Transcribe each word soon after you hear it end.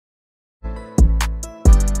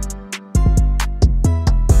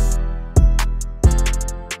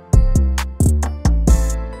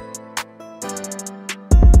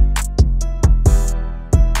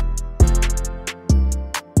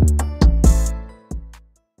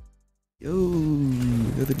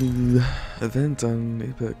Look at the new event on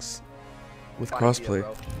Apex with Crossplay.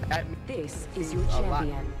 This is your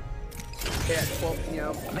champion. Yeah, 12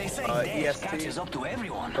 p.m. They say EST. catches up to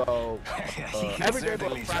everyone. So every day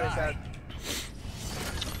but Friday.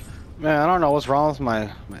 Man, I don't know what's wrong with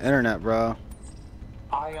my internet, bro.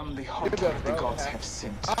 I am the hope the gods have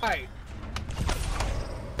sent. Alright.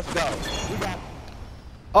 Let's go. We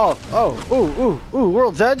got Ooh,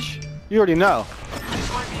 World's Edge? You already know.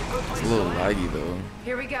 It's a little laggy though.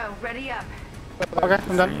 Here we go. Ready up. Okay,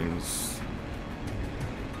 I'm done. Frames.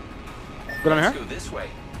 Good on Let's here? go this way.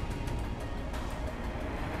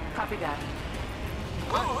 Copy that.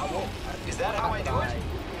 Whoa. Is that how I do it?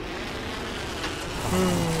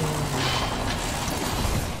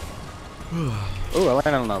 Ooh, I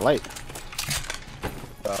landed on that light.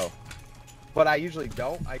 so. But I usually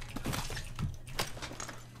don't.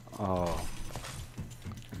 Oh.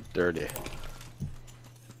 Dirty.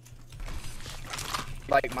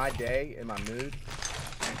 Like my day and my mood.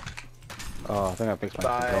 Oh, I think I fixed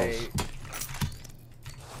my controls.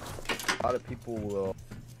 A lot of people will.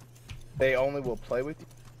 They only will play with you.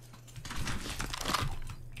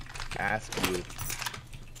 Ask you to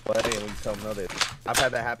play, and we tell them no. I've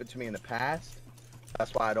had that happen to me in the past.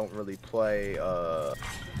 That's why I don't really play.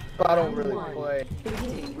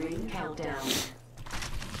 Beginning ring countdown.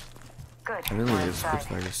 Good. I really just switched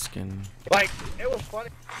by your skin. Like it was funny.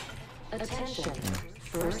 Attention.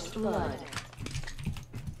 First blood.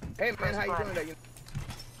 Hey man, how you doing today?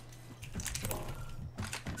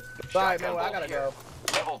 Sorry man, well, I gotta go.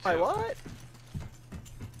 Level 2. Hey, what?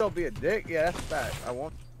 Don't be a dick. Yeah, that's a fact. I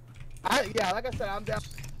won't. Yeah, like I said, I'm down.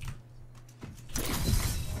 I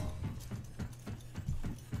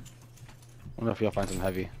wonder if you'll find some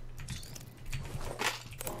heavy.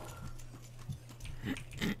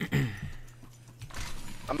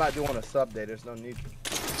 I'm not doing a sub day. There's no need.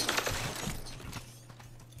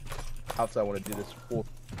 Also, I want to do this full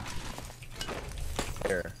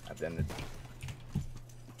here at the end of the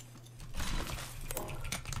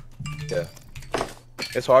day. Yeah.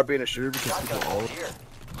 It's hard being a shooter because people always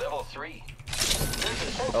Level 3.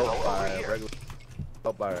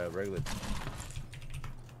 help by a regular.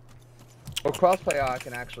 Or crossplay, I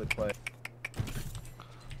can actually play.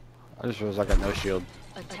 I just realized I got no shield.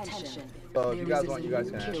 Attention. So if you guys want, you guys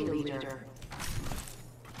can Kill actually. leader.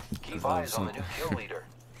 Keep eyes on the new kill leader.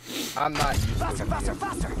 I'm not used to it.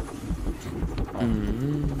 Faster.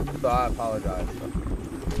 So I apologize.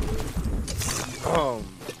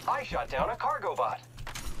 I shot down a cargo bot.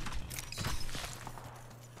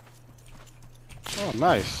 Oh,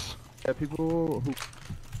 nice. Yeah, people who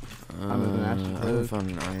I haven't found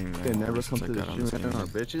an iron they never come since I to the got on this shooting game. are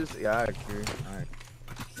bitches. Yeah, I agree. Alright.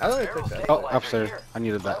 I don't even think that. Oh, upstairs. I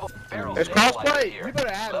needed that. It's crossplay. You better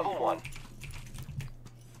add Level me. 1.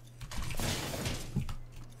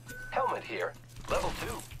 Helmet here. Level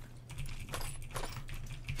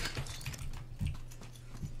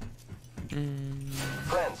 2.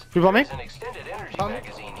 Friends, You want me? there's an extended energy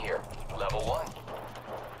magazine here. Level 1.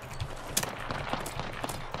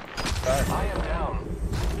 I am down.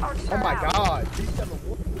 Oh my god. They spotted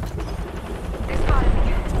me.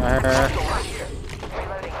 Right here.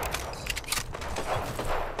 Reloading.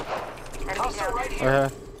 Enemy Hostile down. right here.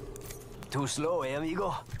 Too slow, eh,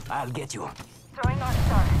 amigo? I'll get you. Throwing on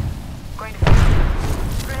star. Going to I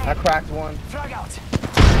grenade. cracked one. Frag out! So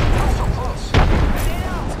close. Grenade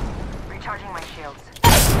out! Recharging my shields. I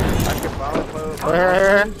can follow move.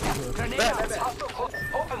 Grenade out! Hostile close.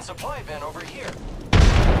 Open supply bin over here.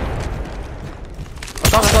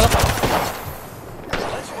 Let's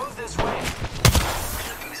move this way.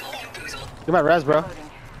 Get my res, bro.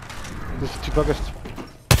 This is too focused.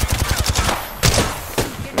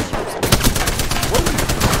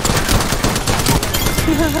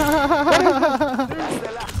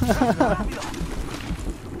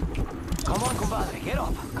 Come on, compadre, get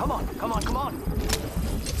up. Come on.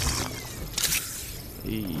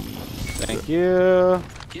 Hey. Thank you.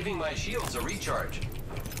 Giving my shields a recharge.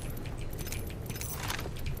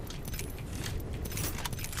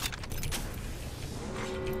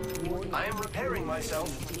 I am repairing myself.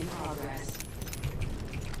 In progress.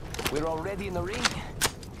 We're already in the ring.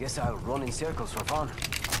 Guess I'll run in circles for fun.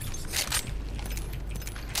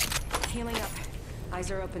 Healing up.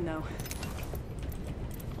 Eyes are open though.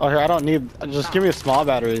 Oh, here, I don't need. Just give me small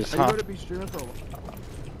batteries, Are you huh? going to be streaming for a while?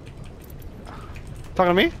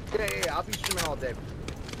 Talking to me? Yeah, I'll be streaming all day.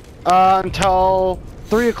 Until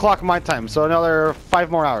 3 o'clock my time, so another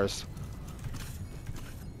 5 more hours.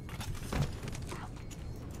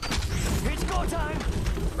 It's go time!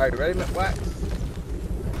 Alright, ready, Wax?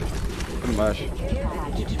 Pretty much.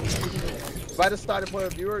 If I decide to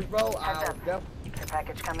put viewers, bro, I'll definitely. Care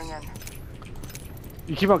package coming in.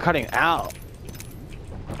 You keep on cutting out.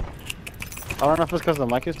 I don't know if it's because the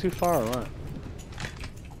mic is too far or what.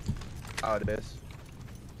 How it is.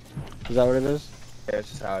 Is that what it is? Yeah, it's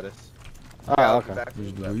just how it is. Oh, Yeah, okay. back to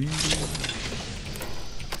There's the the left. lead.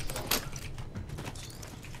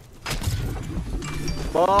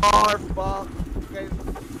 Fuck. Okay.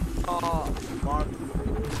 Oh, Mark.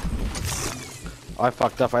 Oh, I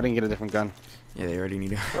fucked up. I didn't get a different gun. Yeah, they already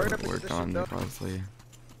need Hurry to up and work get this on shit the done. crossplay.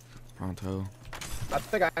 Pronto. I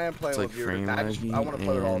think I am playing It's like with you. frame I laggy want to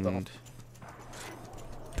play with all of them. and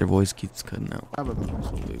their voice keeps cutting out. I have a So,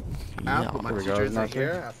 like, I'll yeah. put my Here we go, teachers isn't in that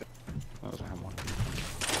here. I think- That was a ham one.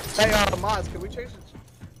 Hey, Mods, can we change it?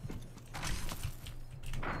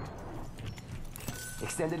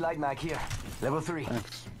 Extended light mag here. Level 3.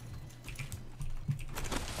 Thanks.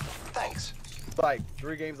 Thanks. Like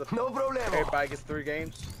 3 games of. No problemo. Everybody gets 3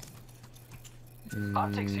 games.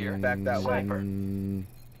 Optics here. Back that way. Mm,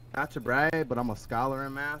 Not to brag, but I'm a scholar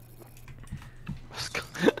in math.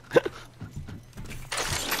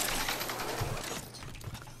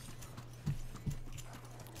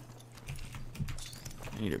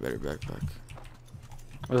 I need a better backpack.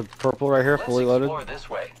 There's purple right here, Let's fully loaded. explore this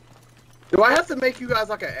way. Do I have to make you guys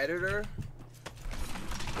like an editor?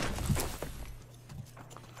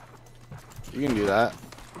 You can do that.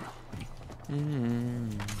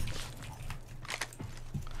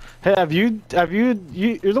 Hey, you're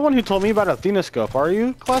the one who told me about Athena scope, are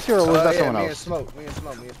you, Classy, or was that Yeah, someone me and else? Smoke. Me and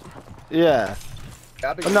Smoke. Yeah.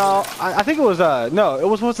 Yeah, I No, I think it was, no, it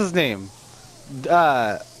was, what's his name?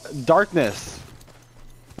 Darkness.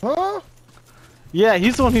 Huh? Yeah,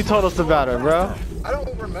 he's the one who told us about it, bro. I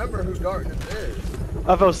don't remember who Darkness is.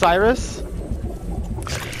 Of Osiris?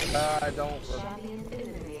 I don't remember.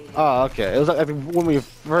 Oh, okay. It was like, I think when we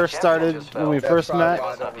first started, when we That's first probably met. why.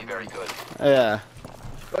 Must not be very good. Yeah.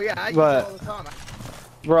 Oh yeah, I use But- it all the time.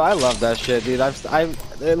 Bro, I love that shit, dude.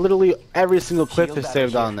 Literally every single clip is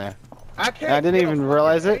saved on there. I can't. And I didn't get a even fucking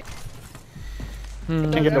realize it.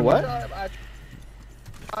 aim. Can't get the Every what? time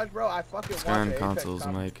bro, I fucking This guy on want the Apex console's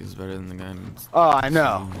copy, mic is better than the guy on. Oh, I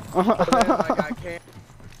know. but then, like, I can't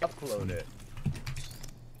upload it.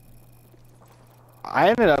 I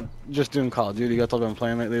ended up just doing Call of Duty. That's all I've been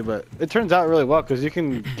playing lately, but it turns out really well because you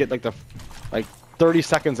can get like 30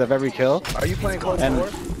 seconds of every kill. Are you playing Cold And- War?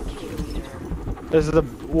 This is the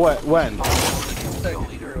what? When?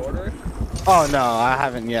 Pre-order it? Oh no, I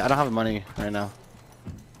haven't yet. I don't have money right now.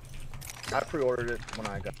 I pre-ordered it when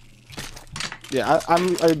I got. Yeah,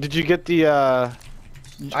 I'm. Did you get the I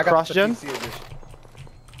got cross the gen? PC edition.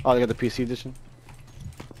 Oh, you got the PC edition.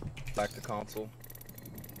 Back to console.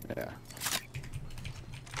 Yeah.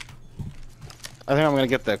 I think I'm gonna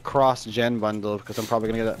get the cross gen bundle because I'm probably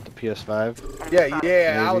gonna get the PS5. Yeah,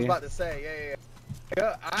 yeah. I was Maybe. about to say, yeah.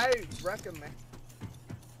 Yeah, I recommend.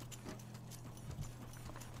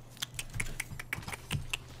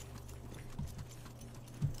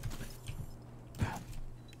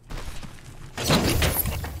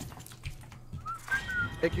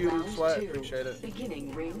 Thank you, Sweat. Appreciate it.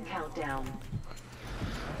 Beginning ring countdown.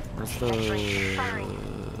 Where's the? Firing.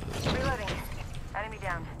 Reloading. Enemy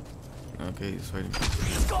down. Okay, he's fighting.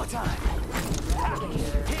 Go time.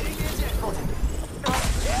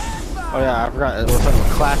 Oh yeah, I forgot. It was fucking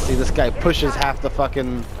Classy. This guy pushes half the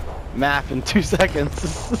fucking map in 2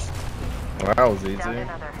 seconds. Well, that was Down easy.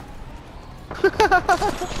 another.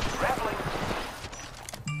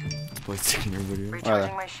 This boy's taking everybody out.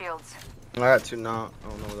 Recharging my shields. I got to not. I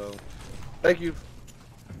don't know though. Thank you.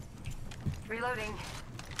 Reloading.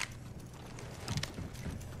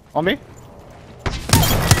 On me?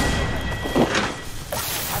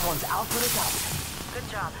 That one's out for the count. Good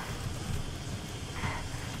job.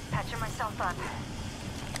 Patching myself up.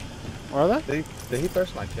 Where are they? Did he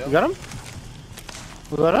first my kill? You got him?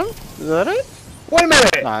 Was that him? Is that it? Wait a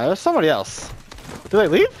minute! Nah, there's somebody else. Did they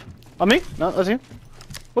leave? On me? No, that's you.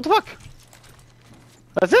 What the fuck?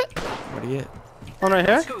 That's it? What do you get? One right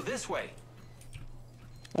here? Let's go this way.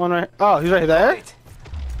 One right. Oh, he's right there? Right.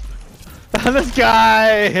 This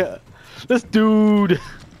guy! This dude!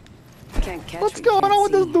 Can't catch What's me, going can't on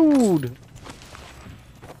with this see. dude?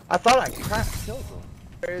 I thought I killed him.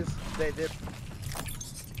 Where's they did?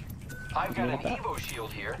 I've got an Evo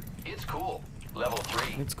shield here. It's cool. Level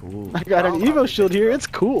 3. It's cool. I got an Evo shield here, it's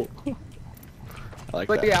cool. I like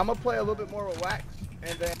But that. yeah, I'm gonna play a little bit more with Wax,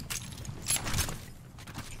 and then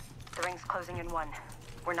The ring's closing in 1.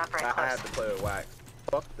 We're not very I close. have to play with Wax.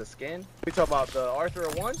 Fuck the skin. We talk about the Arthur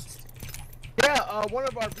one. Yeah, one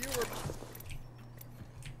of our viewers.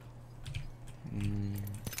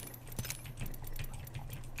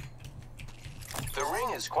 The ring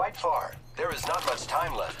is quite far. There is not much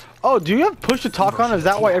time left. Oh, do you have push to talk on? Is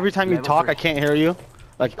that why every time you talk I can't hear you?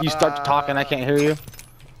 Like you start to talk and I can't hear you?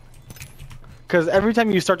 Because every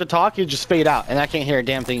time you start to talk, you just fade out and I can't hear a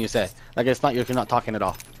damn thing you say. Like it's not you're not talking at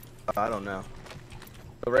all. I don't know.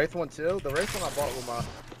 The Wraith one too? The Wraith one I bought with my...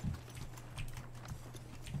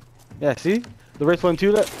 Yeah, see? The Wraith one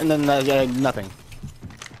too, and then nothing.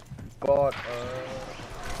 Bought,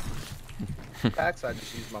 packs, I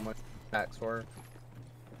just used my money packs for.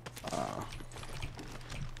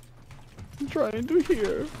 I'm trying to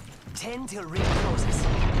hear. 10 till ring closes.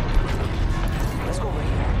 Let's go right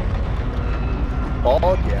here.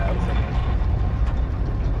 Bald? Yeah, I was thinking.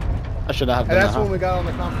 I should have done And that's that, when we got on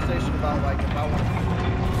the conversation about, like, if I want...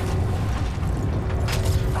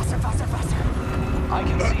 Faster, faster, faster. I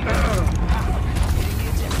can see you.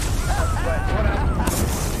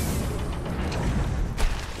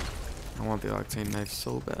 I want the octane knife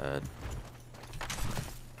so bad.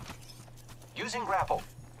 Using grapple.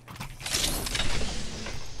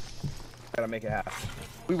 Gotta make it happen.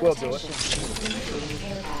 We will do it.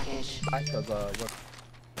 Because, what?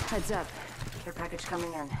 Heads up. Care package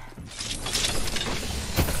coming in.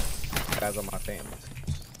 Guys on my family.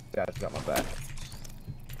 Guys got my back.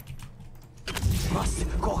 Must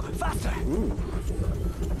go faster. Ooh.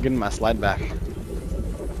 Getting my slide back.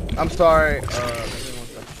 I'm sorry, give me 1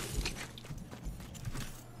 second.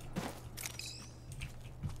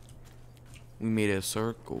 We made a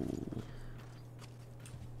circle.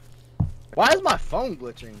 Why is my phone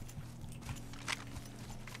glitching?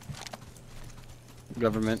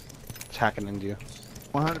 Government is hacking into you.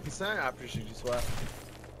 100%. I appreciate you, Swap.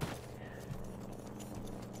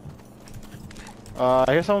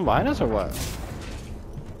 I hear someone behind us or what?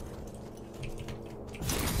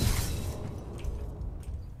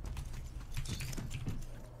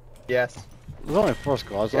 Yes. There's only 4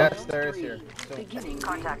 squads Yes, left. there is here. So,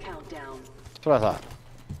 Contact. That's what I thought.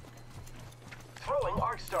 Throwing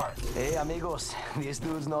Arc Star. Hey, amigos. This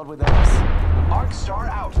dude's not with us. Arc Star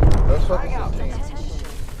out. those Frag out. fucking 16.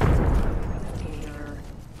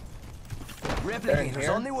 Replicators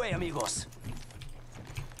here? on the way, amigos.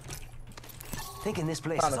 Thinking this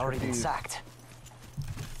place has Kinda already been confused. sacked.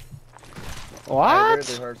 I What?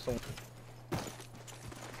 really heard someone.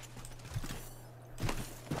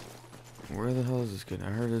 Where the hell is this kid? I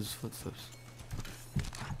heard his footsteps.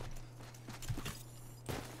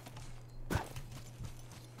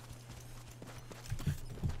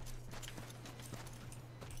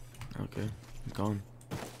 Okay, he's gone.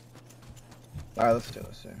 Alright, let's do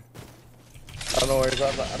this here. I don't know where he's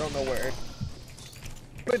at, but I don't know where.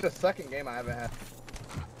 Played the second game I haven't had.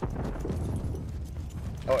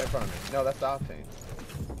 Oh, in front of me. No, that's the octane.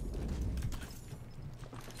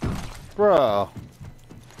 Bro.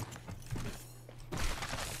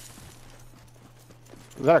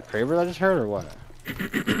 Is that a Kraber that I just heard or what?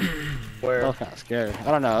 Where? That was kind of scary.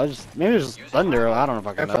 I don't know. Maybe it was just thunder. I don't know if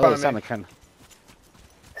I can In know. front It of sounded me. kind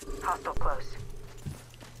Hostile close.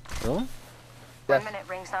 of. Really? Yes. 1 minute,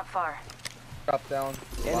 ring's not far. Drop down.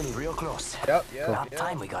 Enemy real close. Yep, yeah, About yeah.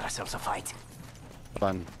 time we got ourselves a fight.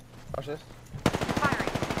 Fun. Watch this. Firing.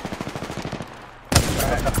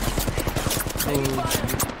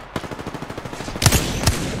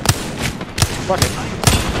 Fuck it.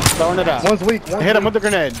 Throwing it out. One's weak. One's Hit him weak. with the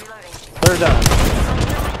grenade. Reloading. Third down.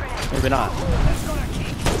 Maybe not.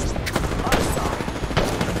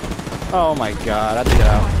 Oh my god, I have to get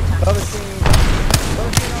out. Other team.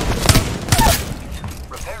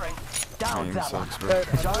 Repairing. Down Aim that sucks, one.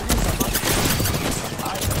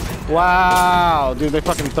 bro. Wow, dude, they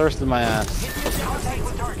fucking thirsted my ass. Contact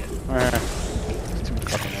with target. Alright. Too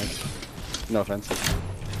fucking nice. No offense.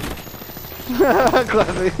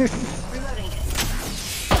 Classic. Reloading.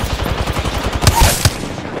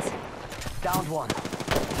 Downed one.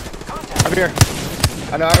 Up here.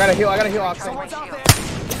 I know, I gotta heal octane. Someone's out there.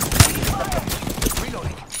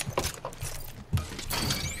 Reloading.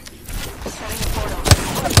 Setting the portal.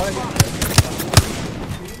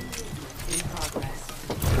 In progress.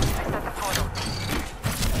 I set the portal.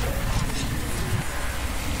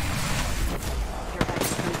 Your back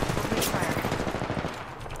screen. Open fire.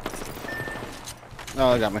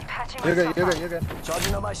 Oh, they got me. Patching You're good, myself you're up. good, you're good.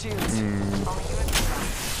 Charging on my shields. Only you and me.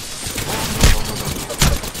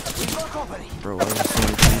 We've got company. Bro, why are there so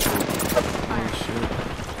many people? Holy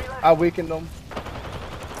shit. I weakened them.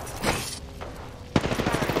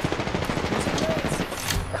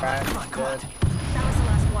 Crack, Come on, come on. dead. That was the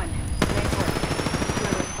last one. Nice work.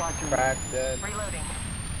 Clear squad through. Crack, dead. Reloading.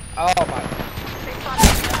 Oh my. They spotted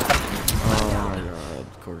me. Oh my god,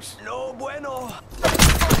 of course. No bueno.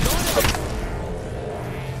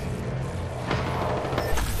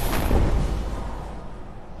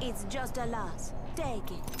 It's just a loss. Take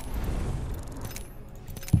it.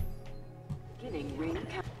 Beginning ring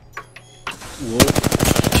count.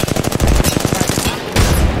 Whoa.